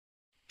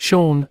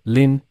Sean,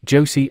 Lynn,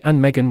 Josie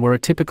and Megan were a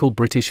typical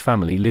British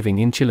family living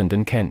in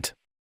Chillenden, Kent.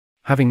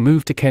 Having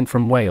moved to Kent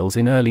from Wales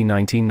in early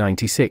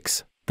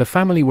 1996, the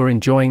family were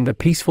enjoying the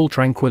peaceful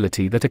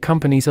tranquility that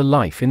accompanies a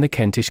life in the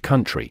Kentish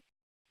country.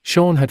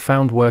 Sean had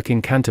found work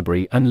in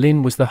Canterbury and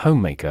Lynn was the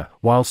homemaker,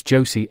 whilst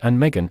Josie and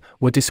Megan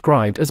were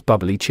described as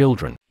bubbly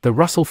children. The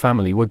Russell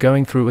family were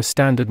going through a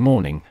standard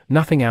morning,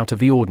 nothing out of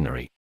the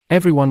ordinary.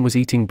 Everyone was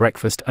eating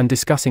breakfast and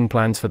discussing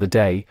plans for the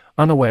day,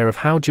 unaware of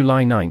how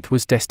July 9th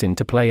was destined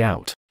to play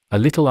out. A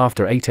little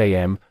after 8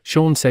 a.m.,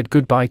 Sean said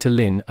goodbye to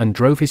Lynn and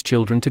drove his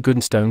children to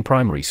Goodnstone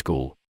Primary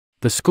School.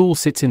 The school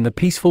sits in the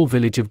peaceful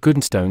village of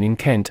Goodnstone in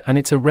Kent and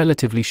it's a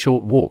relatively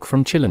short walk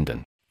from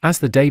Chillenden. As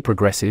the day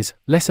progresses,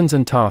 lessons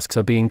and tasks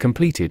are being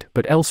completed,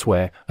 but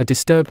elsewhere, a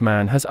disturbed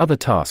man has other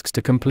tasks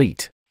to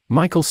complete.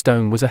 Michael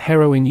Stone was a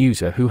heroin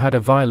user who had a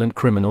violent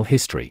criminal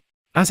history.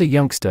 As a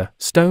youngster,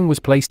 Stone was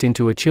placed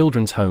into a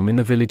children's home in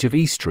the village of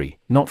Eastry,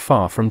 not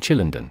far from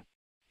Chillenden.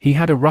 He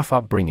had a rough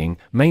upbringing,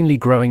 mainly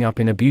growing up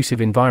in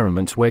abusive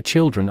environments where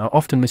children are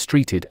often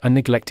mistreated and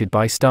neglected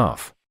by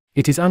staff.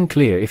 It is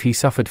unclear if he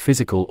suffered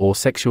physical or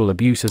sexual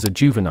abuse as a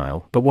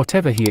juvenile, but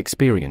whatever he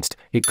experienced,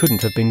 it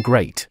couldn't have been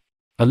great.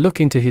 A look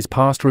into his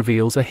past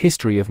reveals a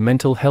history of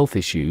mental health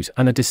issues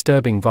and a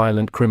disturbing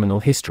violent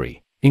criminal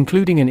history,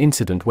 including an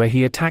incident where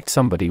he attacked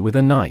somebody with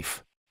a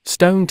knife.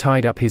 Stone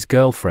tied up his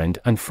girlfriend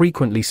and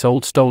frequently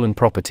sold stolen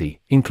property,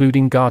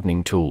 including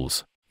gardening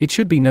tools. It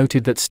should be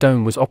noted that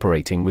Stone was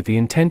operating with the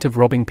intent of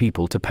robbing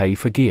people to pay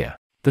for gear.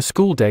 The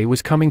school day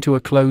was coming to a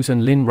close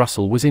and Lynn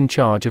Russell was in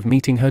charge of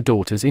meeting her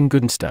daughters in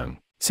Goodnstone.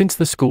 Since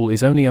the school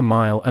is only a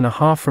mile and a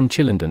half from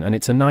Chillenden and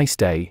it's a nice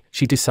day,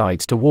 she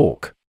decides to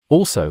walk.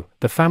 Also,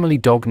 the family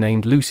dog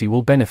named Lucy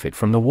will benefit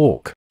from the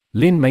walk.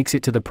 Lynn makes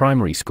it to the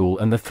primary school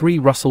and the three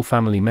Russell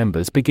family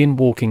members begin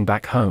walking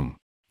back home.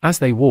 As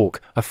they walk,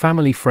 a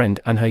family friend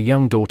and her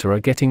young daughter are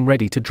getting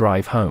ready to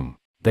drive home.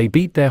 They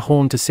beat their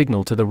horn to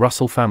signal to the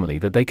Russell family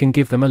that they can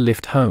give them a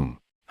lift home.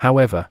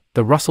 However,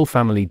 the Russell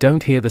family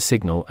don't hear the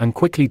signal and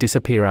quickly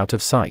disappear out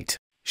of sight.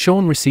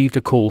 Sean received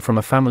a call from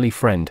a family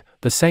friend,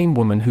 the same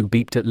woman who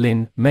beeped at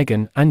Lynn,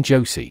 Megan, and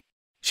Josie.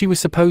 She was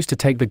supposed to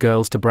take the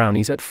girls to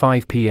Brownies at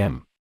 5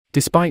 p.m.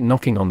 Despite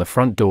knocking on the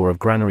front door of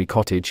Granary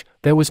Cottage,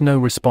 there was no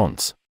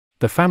response.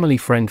 The family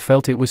friend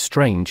felt it was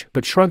strange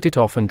but shrugged it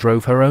off and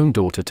drove her own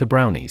daughter to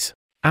Brownies.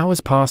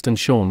 Hours passed and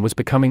Sean was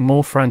becoming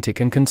more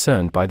frantic and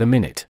concerned by the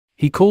minute.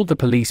 He called the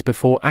police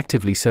before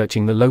actively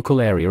searching the local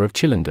area of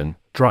Chillenden,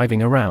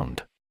 driving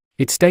around.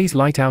 It stays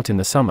light out in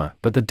the summer,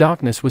 but the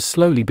darkness was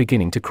slowly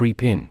beginning to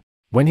creep in.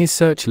 When his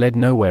search led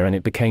nowhere and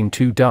it became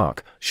too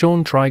dark,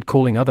 Sean tried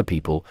calling other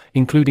people,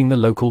 including the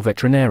local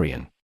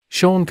veterinarian.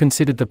 Sean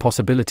considered the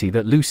possibility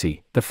that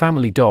Lucy, the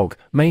family dog,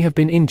 may have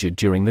been injured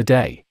during the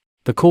day.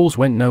 The calls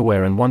went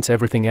nowhere and once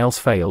everything else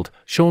failed,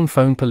 Sean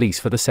phoned police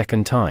for the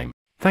second time.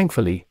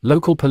 Thankfully,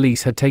 local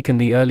police had taken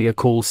the earlier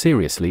call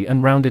seriously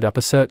and rounded up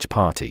a search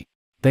party.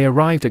 They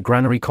arrived at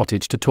Granary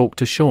Cottage to talk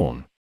to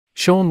Sean.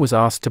 Sean was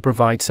asked to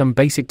provide some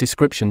basic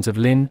descriptions of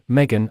Lynn,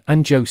 Megan,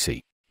 and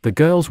Josie. The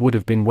girls would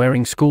have been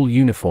wearing school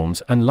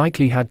uniforms and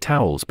likely had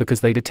towels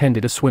because they'd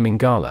attended a swimming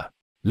gala.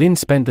 Lynn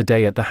spent the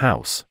day at the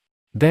house.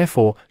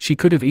 Therefore, she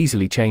could have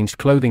easily changed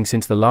clothing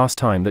since the last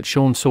time that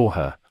Sean saw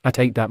her, at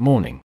 8 that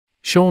morning.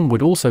 Sean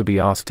would also be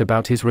asked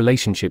about his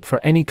relationship for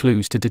any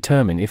clues to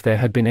determine if there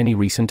had been any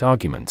recent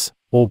arguments,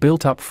 or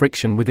built-up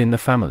friction within the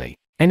family.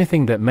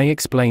 Anything that may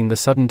explain the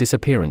sudden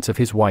disappearance of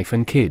his wife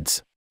and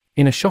kids.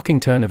 In a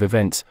shocking turn of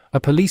events, a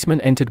policeman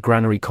entered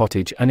Granary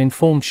Cottage and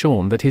informed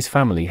Sean that his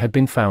family had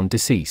been found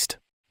deceased.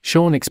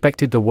 Sean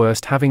expected the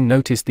worst having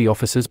noticed the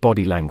officer's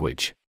body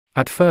language.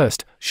 At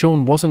first,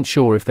 Sean wasn't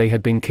sure if they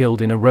had been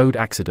killed in a road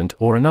accident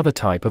or another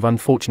type of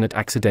unfortunate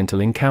accidental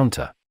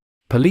encounter.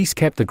 Police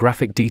kept the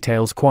graphic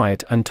details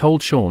quiet and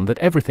told Sean that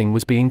everything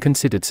was being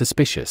considered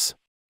suspicious.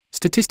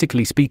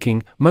 Statistically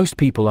speaking, most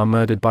people are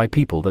murdered by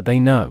people that they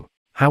know.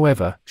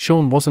 However,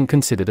 Sean wasn't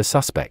considered a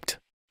suspect.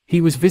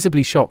 He was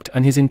visibly shocked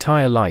and his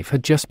entire life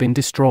had just been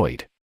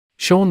destroyed.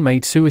 Sean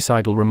made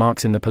suicidal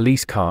remarks in the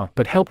police car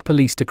but helped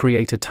police to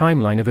create a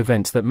timeline of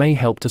events that may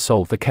help to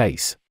solve the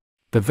case.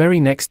 The very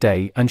next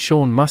day, and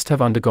Sean must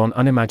have undergone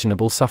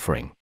unimaginable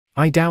suffering.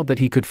 I doubt that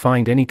he could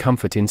find any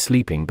comfort in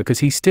sleeping because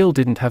he still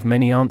didn't have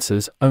many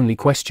answers, only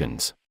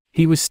questions.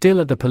 He was still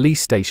at the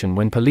police station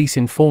when police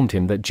informed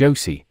him that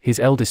Josie, his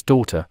eldest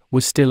daughter,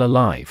 was still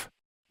alive.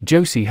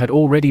 Josie had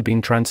already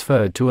been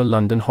transferred to a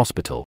London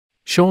hospital.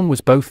 Sean was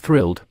both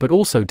thrilled but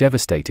also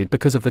devastated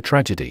because of the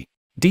tragedy.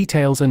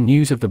 Details and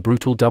news of the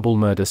brutal double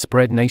murder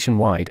spread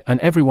nationwide and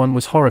everyone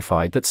was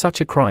horrified that such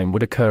a crime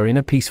would occur in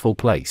a peaceful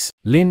place.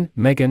 Lynn,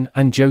 Megan,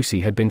 and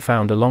Josie had been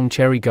found along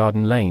Cherry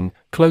Garden Lane,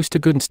 close to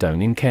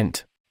Goodnstone in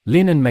Kent.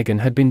 Lynn and Megan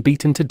had been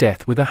beaten to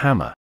death with a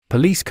hammer.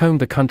 Police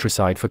combed the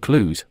countryside for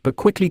clues but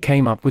quickly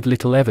came up with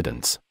little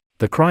evidence.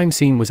 The crime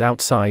scene was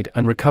outside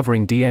and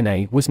recovering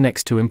DNA was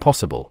next to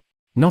impossible.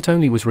 Not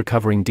only was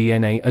recovering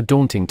DNA a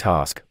daunting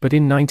task, but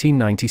in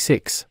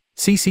 1996,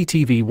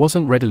 CCTV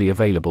wasn't readily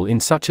available in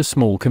such a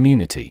small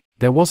community.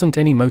 There wasn't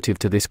any motive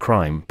to this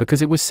crime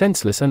because it was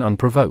senseless and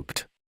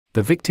unprovoked.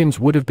 The victims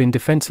would have been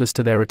defenseless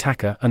to their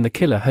attacker, and the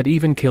killer had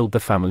even killed the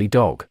family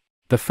dog.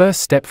 The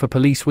first step for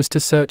police was to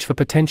search for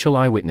potential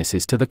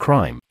eyewitnesses to the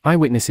crime.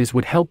 Eyewitnesses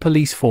would help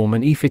police form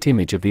an fit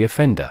image of the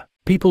offender.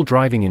 People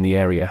driving in the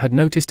area had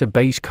noticed a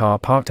beige car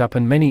parked up,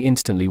 and many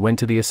instantly went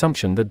to the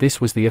assumption that this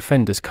was the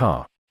offender's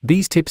car.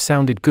 These tips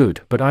sounded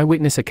good, but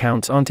eyewitness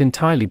accounts aren't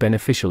entirely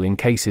beneficial in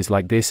cases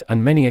like this,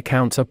 and many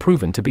accounts are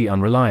proven to be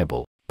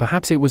unreliable.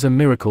 Perhaps it was a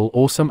miracle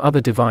or some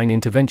other divine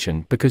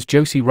intervention, because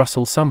Josie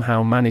Russell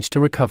somehow managed to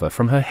recover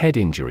from her head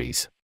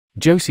injuries.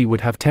 Josie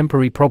would have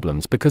temporary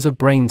problems because of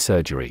brain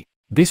surgery.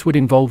 This would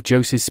involve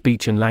Josie's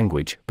speech and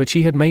language, but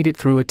she had made it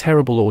through a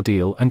terrible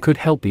ordeal and could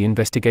help the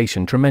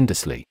investigation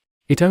tremendously.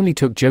 It only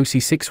took Josie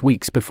 6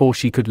 weeks before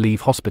she could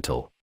leave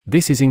hospital.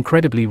 This is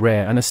incredibly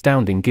rare and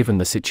astounding given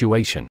the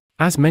situation.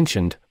 As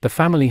mentioned, the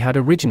family had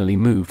originally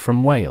moved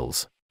from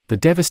Wales. The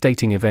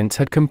devastating events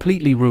had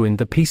completely ruined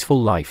the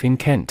peaceful life in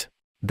Kent.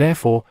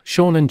 Therefore,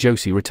 Sean and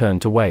Josie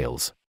returned to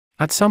Wales.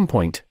 At some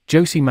point,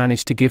 Josie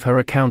managed to give her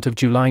account of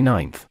July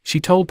 9.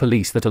 She told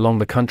police that along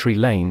the country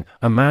lane,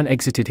 a man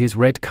exited his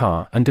red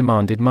car and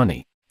demanded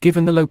money.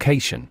 Given the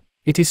location,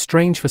 it is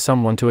strange for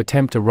someone to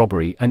attempt a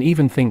robbery and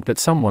even think that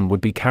someone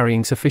would be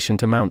carrying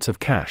sufficient amounts of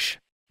cash.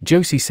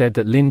 Josie said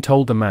that Lynn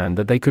told the man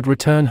that they could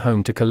return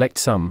home to collect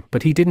some,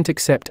 but he didn't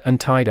accept and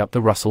tied up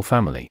the Russell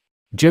family.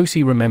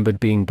 Josie remembered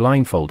being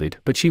blindfolded,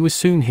 but she was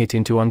soon hit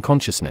into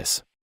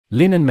unconsciousness.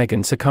 Lynn and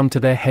Megan succumbed to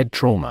their head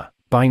trauma.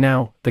 By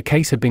now, the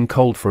case had been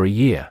cold for a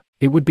year.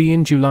 It would be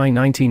in July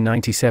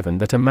 1997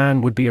 that a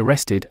man would be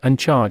arrested and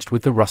charged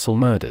with the Russell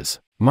murders.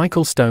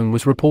 Michael Stone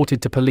was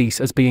reported to police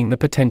as being the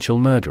potential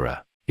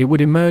murderer. It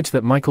would emerge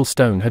that Michael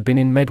Stone had been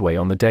in Medway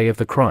on the day of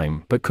the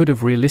crime but could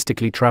have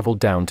realistically traveled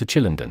down to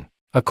Chillenden.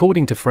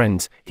 According to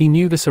friends, he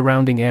knew the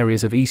surrounding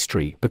areas of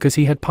Eastry because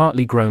he had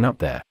partly grown up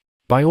there.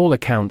 By all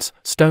accounts,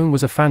 Stone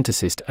was a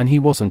fantasist and he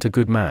wasn't a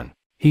good man.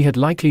 He had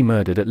likely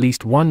murdered at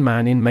least one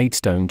man in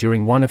Maidstone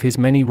during one of his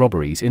many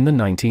robberies in the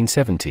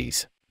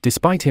 1970s.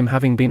 Despite him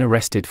having been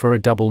arrested for a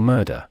double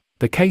murder,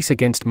 the case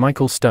against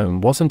Michael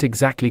Stone wasn't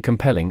exactly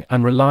compelling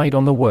and relied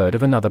on the word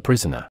of another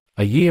prisoner.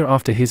 A year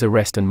after his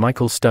arrest, and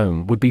Michael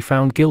Stone would be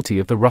found guilty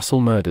of the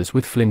Russell murders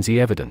with flimsy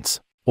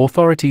evidence.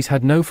 Authorities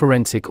had no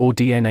forensic or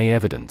DNA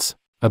evidence.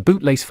 A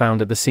bootlace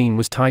found at the scene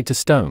was tied to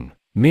Stone,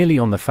 merely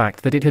on the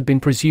fact that it had been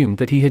presumed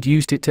that he had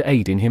used it to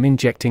aid in him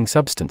injecting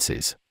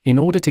substances. In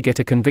order to get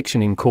a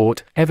conviction in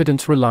court,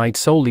 evidence relied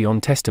solely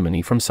on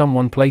testimony from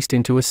someone placed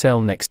into a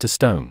cell next to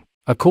Stone.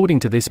 According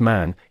to this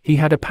man, he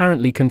had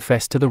apparently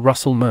confessed to the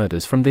Russell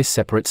murders from this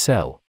separate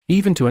cell.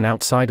 Even to an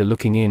outsider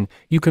looking in,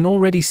 you can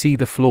already see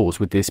the flaws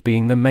with this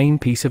being the main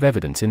piece of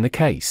evidence in the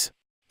case.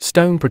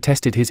 Stone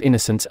protested his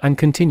innocence and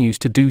continues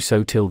to do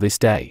so till this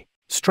day.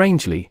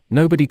 Strangely,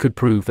 nobody could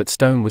prove that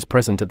Stone was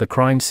present at the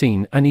crime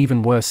scene, and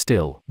even worse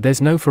still,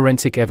 there's no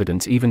forensic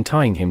evidence even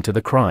tying him to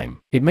the crime.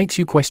 It makes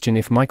you question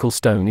if Michael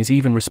Stone is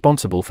even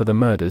responsible for the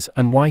murders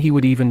and why he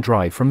would even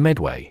drive from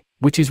Medway,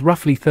 which is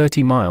roughly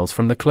 30 miles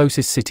from the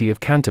closest city of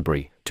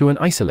Canterbury, to an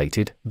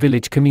isolated,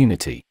 village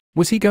community.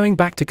 Was he going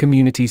back to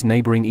communities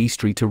neighbouring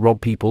Eastry to rob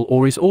people,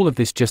 or is all of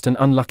this just an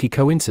unlucky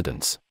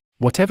coincidence?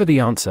 Whatever the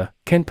answer,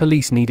 Kent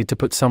police needed to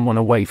put someone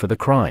away for the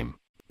crime.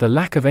 The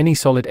lack of any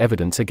solid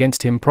evidence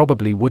against him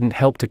probably wouldn't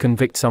help to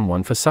convict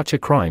someone for such a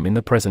crime in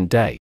the present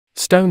day.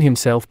 Stone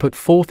himself put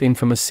forth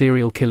infamous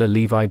serial killer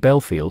Levi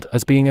Belfield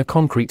as being a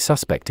concrete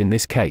suspect in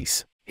this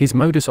case. His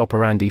modus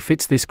operandi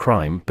fits this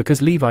crime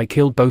because Levi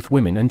killed both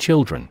women and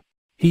children.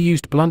 He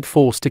used blunt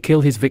force to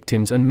kill his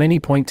victims, and many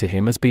point to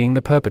him as being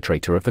the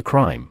perpetrator of the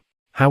crime.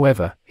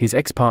 However, his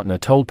ex-partner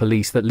told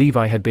police that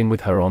Levi had been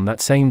with her on that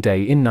same day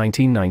in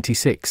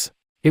 1996.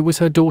 It was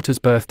her daughter's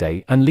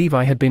birthday and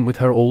Levi had been with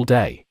her all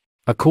day.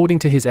 According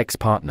to his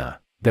ex-partner,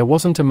 there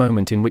wasn't a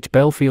moment in which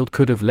Belfield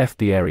could have left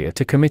the area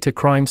to commit a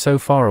crime so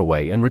far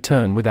away and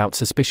return without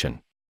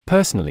suspicion.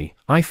 Personally,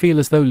 I feel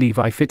as though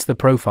Levi fits the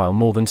profile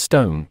more than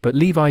Stone, but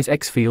Levi's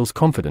ex feels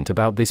confident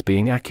about this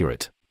being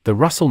accurate. The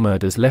Russell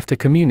murders left a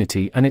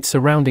community and its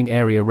surrounding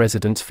area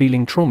residents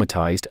feeling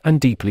traumatized and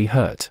deeply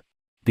hurt.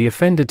 The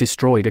offender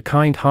destroyed a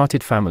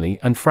kind-hearted family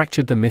and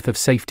fractured the myth of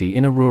safety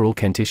in a rural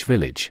Kentish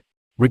village.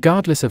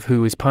 Regardless of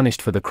who is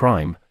punished for the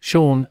crime,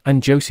 Sean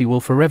and Josie will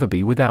forever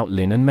be without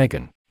Lynn and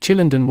Megan.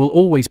 Chillenden will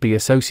always be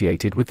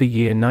associated with the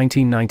year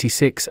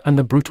 1996 and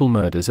the brutal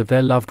murders of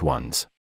their loved ones.